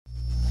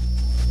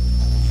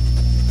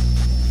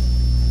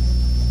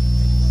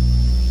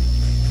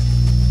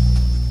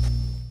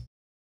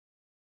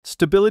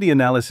Stability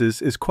analysis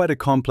is quite a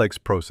complex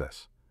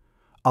process.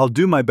 I'll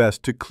do my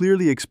best to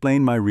clearly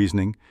explain my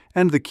reasoning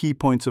and the key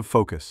points of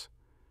focus.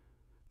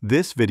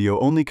 This video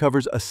only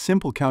covers a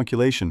simple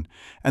calculation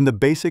and the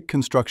basic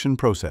construction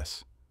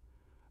process.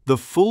 The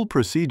full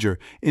procedure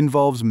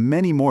involves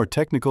many more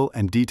technical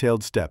and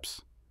detailed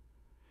steps.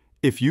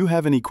 If you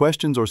have any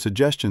questions or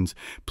suggestions,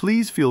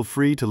 please feel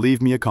free to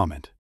leave me a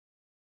comment.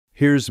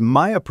 Here's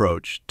my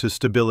approach to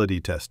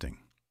stability testing.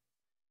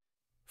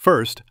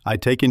 First, I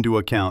take into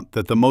account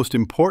that the most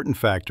important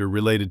factor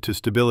related to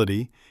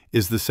stability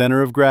is the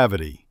center of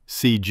gravity,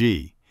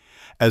 CG,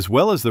 as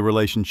well as the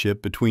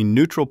relationship between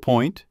neutral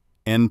point,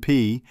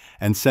 NP,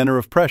 and center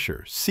of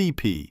pressure,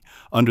 CP,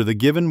 under the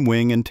given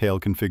wing and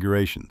tail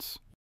configurations.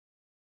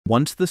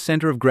 Once the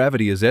center of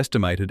gravity is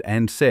estimated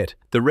and set,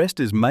 the rest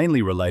is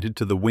mainly related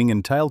to the wing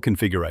and tail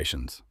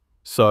configurations.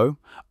 So,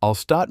 I'll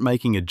start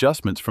making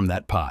adjustments from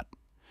that part.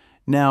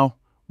 Now,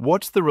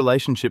 what's the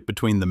relationship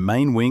between the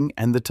main wing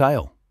and the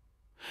tail?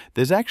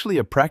 There's actually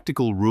a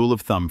practical rule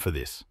of thumb for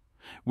this,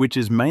 which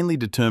is mainly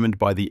determined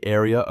by the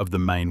area of the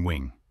main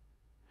wing.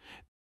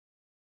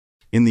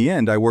 In the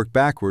end, I work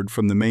backward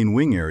from the main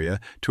wing area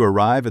to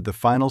arrive at the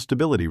final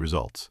stability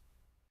results.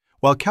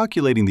 While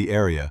calculating the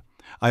area,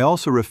 I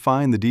also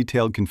refine the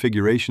detailed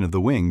configuration of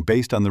the wing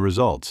based on the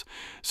results,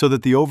 so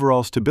that the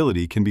overall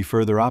stability can be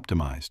further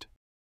optimized.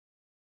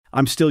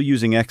 I'm still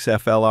using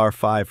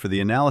XFLR5 for the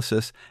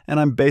analysis, and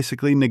I'm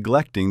basically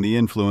neglecting the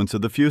influence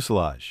of the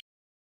fuselage.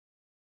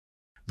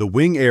 The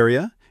wing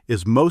area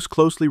is most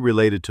closely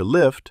related to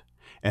lift,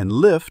 and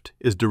lift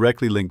is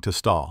directly linked to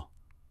stall.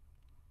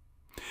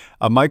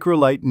 A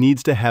microlight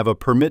needs to have a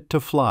permit to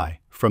fly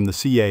from the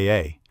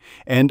CAA,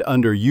 and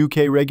under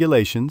UK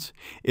regulations,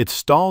 its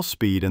stall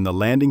speed in the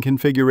landing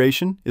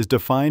configuration is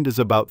defined as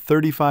about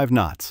 35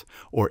 knots,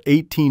 or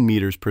 18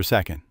 meters per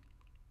second.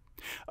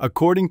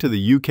 According to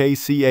the UK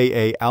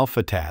CAA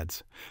Alpha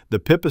TADS, the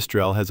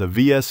pipistrelle has a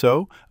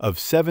VSO of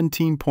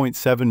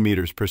 17.7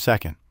 meters per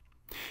second.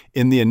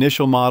 In the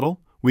initial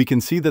model, we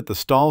can see that the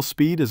stall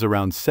speed is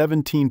around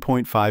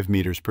 17.5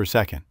 meters per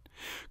second,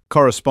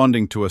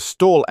 corresponding to a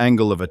stall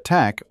angle of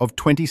attack of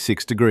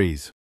 26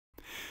 degrees.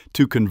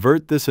 To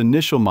convert this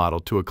initial model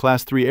to a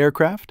Class 3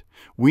 aircraft,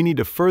 we need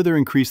to further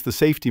increase the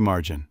safety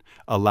margin,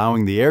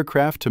 allowing the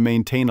aircraft to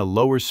maintain a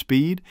lower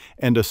speed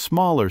and a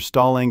smaller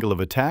stall angle of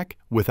attack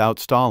without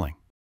stalling.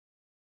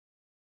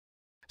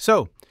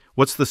 So,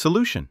 what's the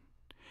solution?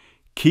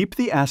 Keep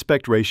the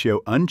aspect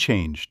ratio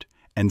unchanged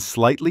and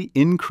slightly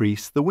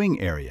increase the wing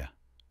area.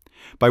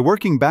 By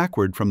working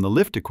backward from the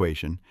lift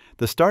equation,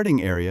 the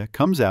starting area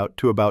comes out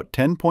to about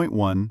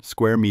 10.1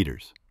 square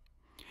meters.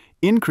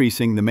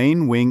 Increasing the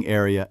main wing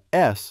area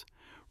S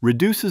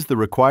reduces the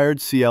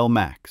required CL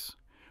max,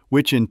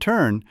 which in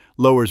turn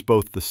lowers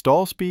both the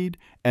stall speed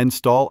and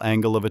stall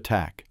angle of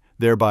attack,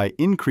 thereby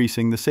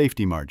increasing the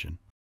safety margin.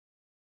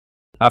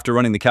 After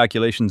running the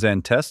calculations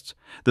and tests,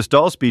 the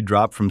stall speed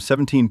dropped from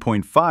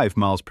 17.5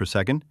 miles per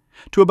second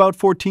to about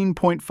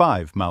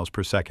 14.5 miles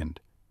per second,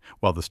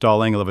 while the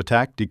stall angle of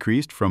attack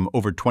decreased from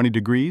over 20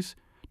 degrees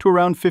to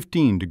around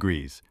 15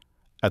 degrees,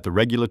 at the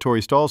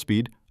regulatory stall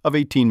speed of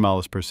 18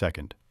 miles per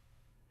second.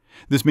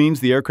 This means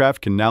the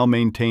aircraft can now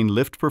maintain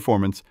lift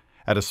performance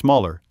at a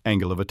smaller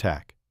angle of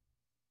attack.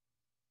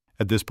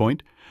 At this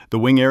point, the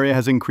wing area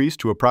has increased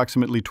to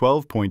approximately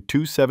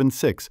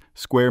 12.276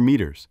 square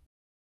meters.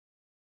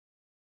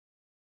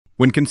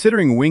 When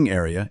considering wing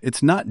area,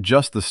 it's not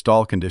just the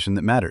stall condition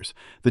that matters.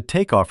 The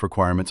takeoff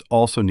requirements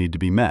also need to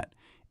be met.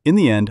 In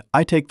the end,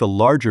 I take the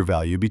larger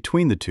value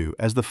between the two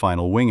as the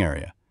final wing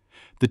area.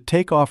 The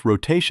takeoff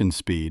rotation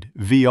speed,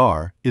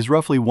 VR, is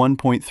roughly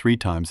 1.3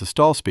 times the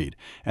stall speed,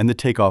 and the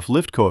takeoff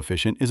lift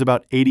coefficient is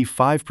about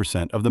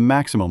 85% of the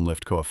maximum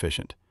lift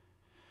coefficient.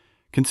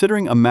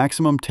 Considering a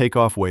maximum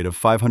takeoff weight of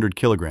 500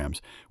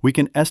 kilograms, we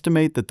can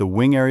estimate that the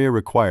wing area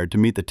required to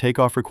meet the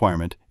takeoff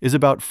requirement is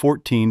about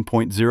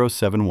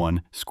 14.071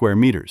 square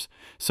meters,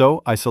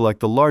 so I select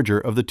the larger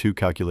of the two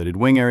calculated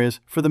wing areas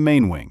for the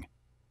main wing.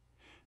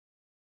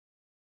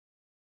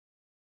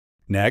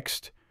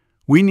 Next,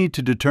 we need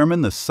to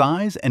determine the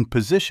size and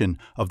position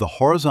of the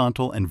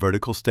horizontal and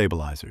vertical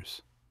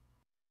stabilizers.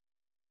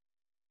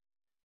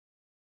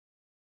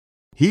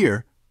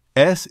 Here,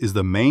 S is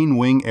the main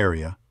wing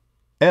area,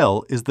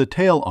 L is the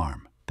tail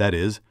arm, that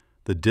is,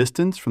 the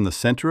distance from the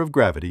center of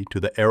gravity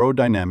to the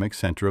aerodynamic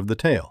center of the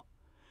tail.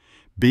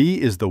 B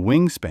is the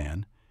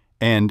wingspan,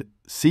 and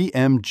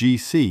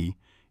CMGC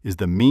is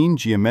the mean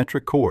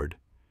geometric chord.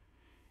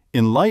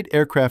 In light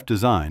aircraft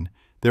design,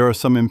 there are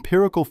some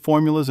empirical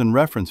formulas and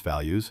reference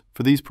values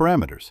for these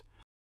parameters.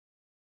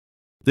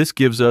 This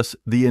gives us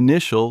the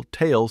initial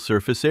tail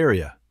surface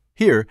area.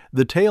 Here,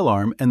 the tail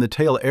arm and the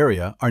tail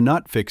area are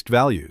not fixed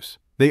values.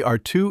 They are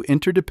two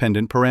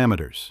interdependent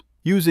parameters.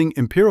 Using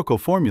empirical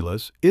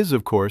formulas is,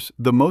 of course,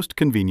 the most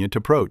convenient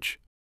approach.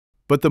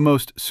 But the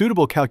most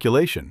suitable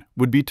calculation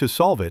would be to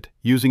solve it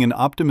using an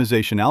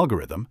optimization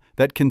algorithm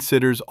that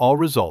considers all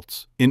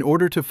results in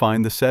order to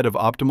find the set of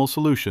optimal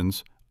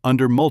solutions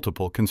under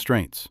multiple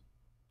constraints.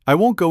 I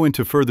won't go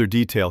into further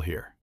detail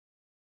here.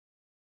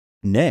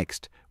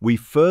 Next, we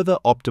further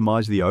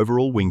optimize the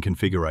overall wing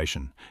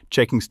configuration,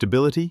 checking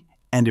stability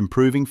and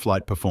improving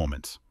flight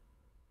performance.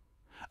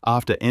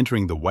 After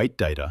entering the weight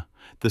data,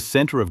 the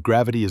center of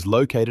gravity is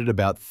located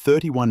about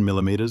 31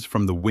 millimeters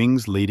from the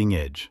wing's leading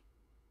edge.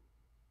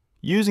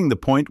 Using the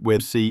point where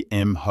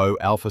Cm-Ho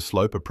alpha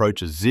slope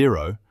approaches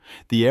zero,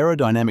 the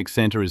aerodynamic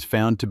center is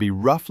found to be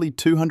roughly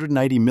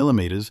 280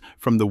 millimeters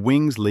from the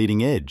wing's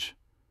leading edge.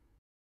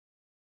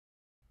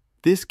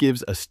 This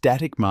gives a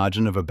static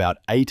margin of about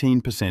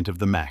 18% of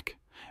the Mach,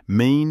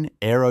 mean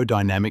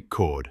aerodynamic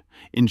chord,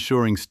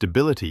 ensuring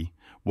stability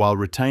while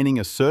retaining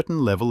a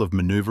certain level of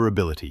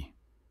maneuverability.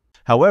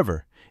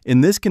 However,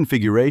 in this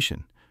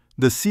configuration,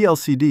 the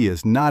CLCD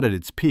is not at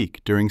its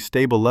peak during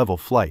stable level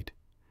flight.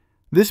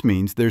 This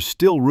means there's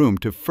still room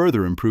to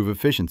further improve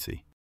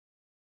efficiency.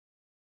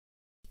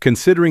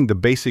 Considering the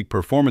basic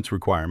performance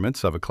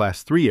requirements of a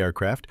Class 3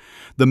 aircraft,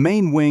 the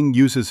main wing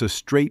uses a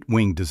straight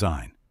wing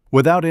design,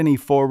 without any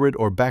forward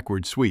or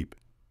backward sweep.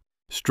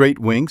 Straight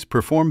wings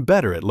perform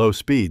better at low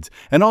speeds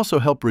and also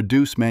help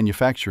reduce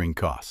manufacturing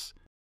costs.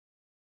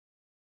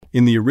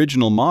 In the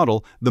original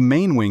model, the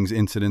main wing's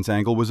incidence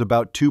angle was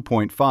about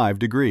 2.5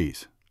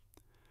 degrees.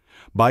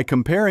 By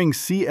comparing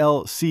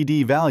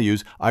CLCD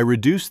values, I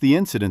reduced the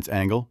incidence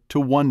angle to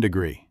 1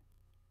 degree.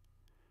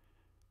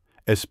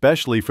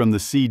 Especially from the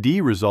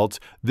CD results,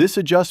 this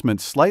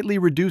adjustment slightly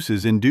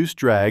reduces induced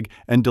drag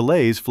and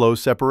delays flow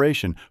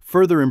separation,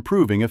 further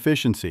improving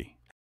efficiency.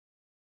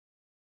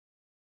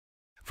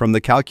 From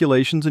the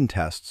calculations and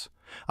tests,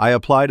 I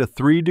applied a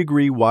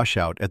 3-degree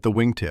washout at the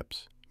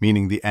wingtips,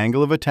 meaning the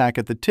angle of attack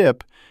at the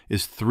tip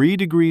is 3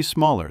 degrees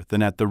smaller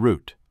than at the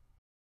root.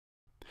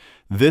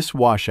 This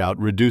washout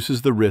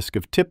reduces the risk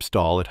of tip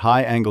stall at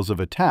high angles of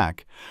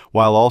attack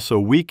while also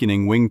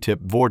weakening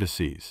wingtip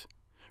vortices,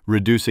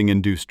 reducing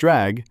induced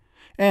drag,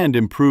 and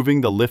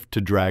improving the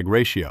lift-to-drag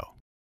ratio.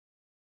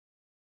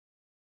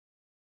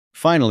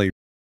 Finally,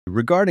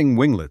 regarding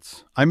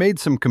winglets, I made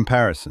some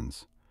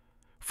comparisons.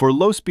 For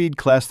low-speed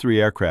Class 3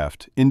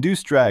 aircraft,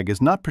 induced drag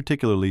is not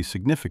particularly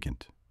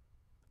significant.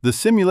 The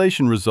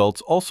simulation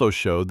results also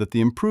show that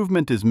the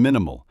improvement is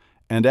minimal,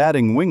 and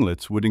adding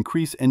winglets would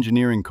increase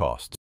engineering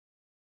costs.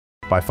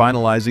 By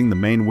finalizing the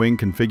main wing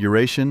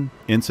configuration,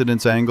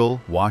 incidence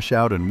angle,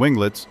 washout, and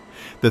winglets,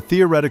 the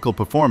theoretical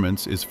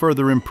performance is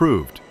further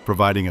improved,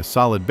 providing a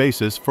solid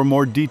basis for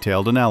more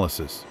detailed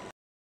analysis.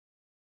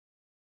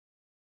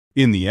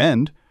 In the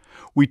end,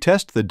 we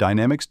test the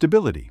dynamic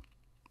stability.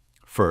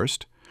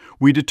 First,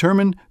 we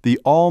determine the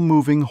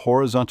all-moving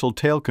horizontal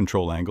tail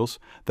control angles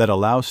that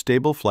allow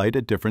stable flight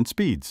at different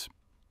speeds.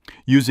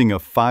 Using a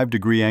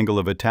 5-degree angle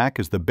of attack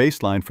as the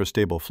baseline for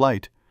stable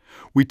flight,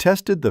 we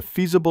tested the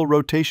feasible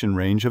rotation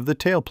range of the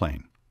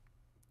tailplane.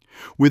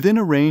 Within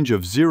a range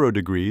of 0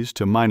 degrees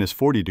to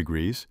 -40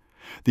 degrees,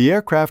 the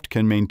aircraft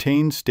can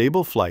maintain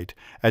stable flight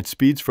at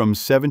speeds from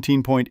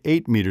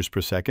 17.8 meters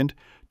per second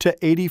to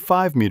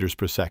 85 meters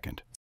per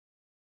second.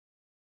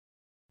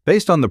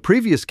 Based on the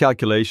previous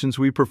calculations,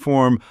 we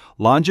perform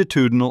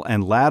longitudinal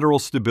and lateral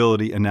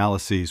stability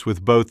analyses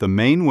with both the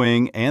main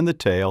wing and the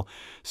tail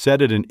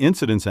set at an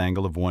incidence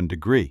angle of 1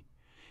 degree.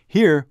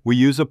 Here, we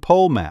use a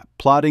pole map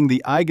plotting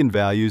the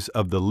eigenvalues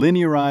of the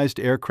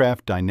linearized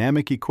aircraft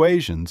dynamic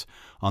equations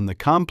on the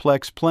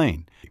complex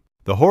plane.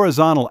 The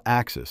horizontal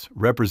axis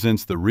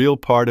represents the real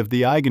part of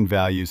the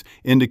eigenvalues,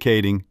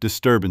 indicating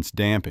disturbance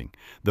damping.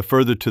 The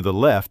further to the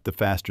left, the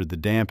faster the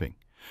damping.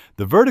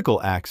 The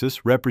vertical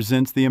axis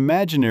represents the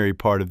imaginary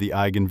part of the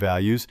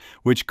eigenvalues,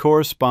 which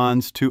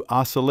corresponds to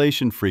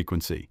oscillation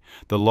frequency.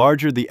 The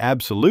larger the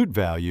absolute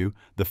value,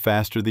 the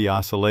faster the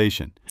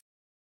oscillation.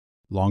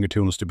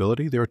 Longitudinal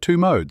stability, there are 2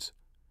 modes.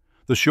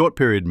 The short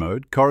period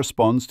mode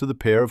corresponds to the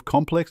pair of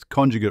complex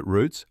conjugate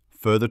roots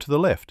further to the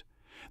left.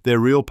 Their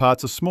real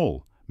parts are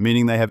small,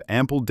 meaning they have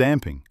ample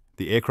damping.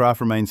 The aircraft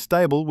remains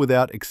stable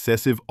without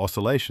excessive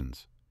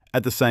oscillations.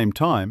 At the same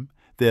time,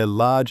 their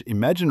large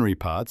imaginary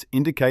parts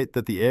indicate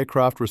that the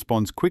aircraft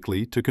responds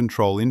quickly to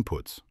control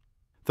inputs.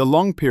 The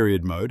long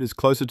period mode is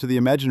closer to the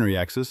imaginary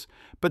axis,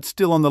 but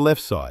still on the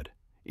left side,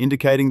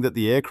 indicating that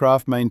the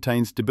aircraft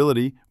maintains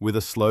stability with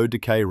a slow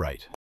decay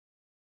rate.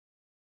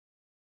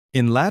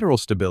 In lateral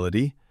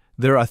stability,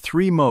 there are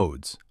 3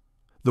 modes.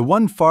 The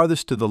one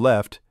farthest to the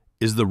left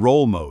is the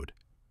roll mode,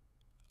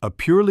 a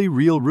purely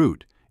real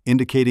root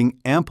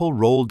indicating ample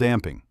roll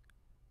damping.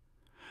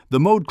 The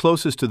mode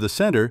closest to the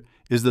center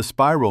is the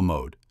spiral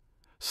mode,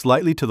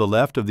 slightly to the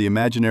left of the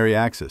imaginary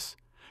axis,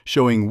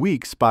 showing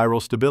weak spiral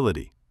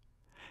stability.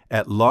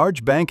 At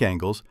large bank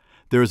angles,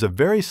 there is a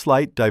very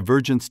slight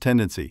divergence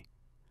tendency,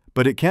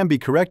 but it can be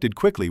corrected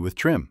quickly with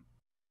trim.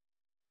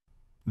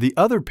 The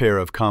other pair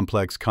of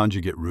complex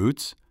conjugate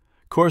roots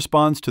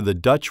corresponds to the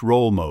Dutch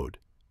roll mode.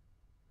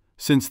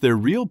 Since their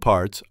real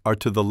parts are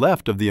to the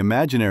left of the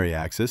imaginary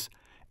axis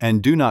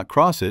and do not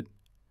cross it,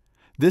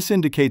 this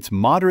indicates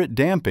moderate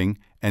damping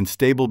and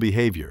stable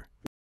behavior.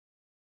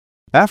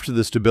 After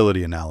the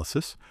stability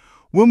analysis,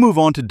 we'll move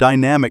on to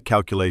dynamic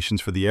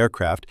calculations for the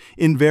aircraft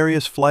in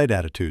various flight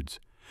attitudes,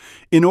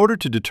 in order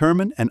to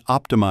determine and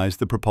optimize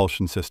the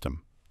propulsion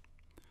system.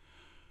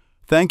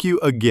 Thank you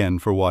again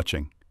for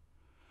watching.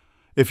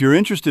 If you're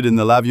interested in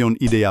the L'Avion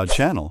Idéal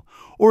channel,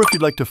 or if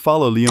you'd like to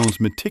follow Leon's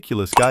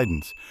meticulous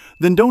guidance,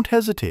 then don't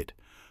hesitate.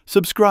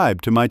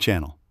 Subscribe to my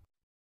channel.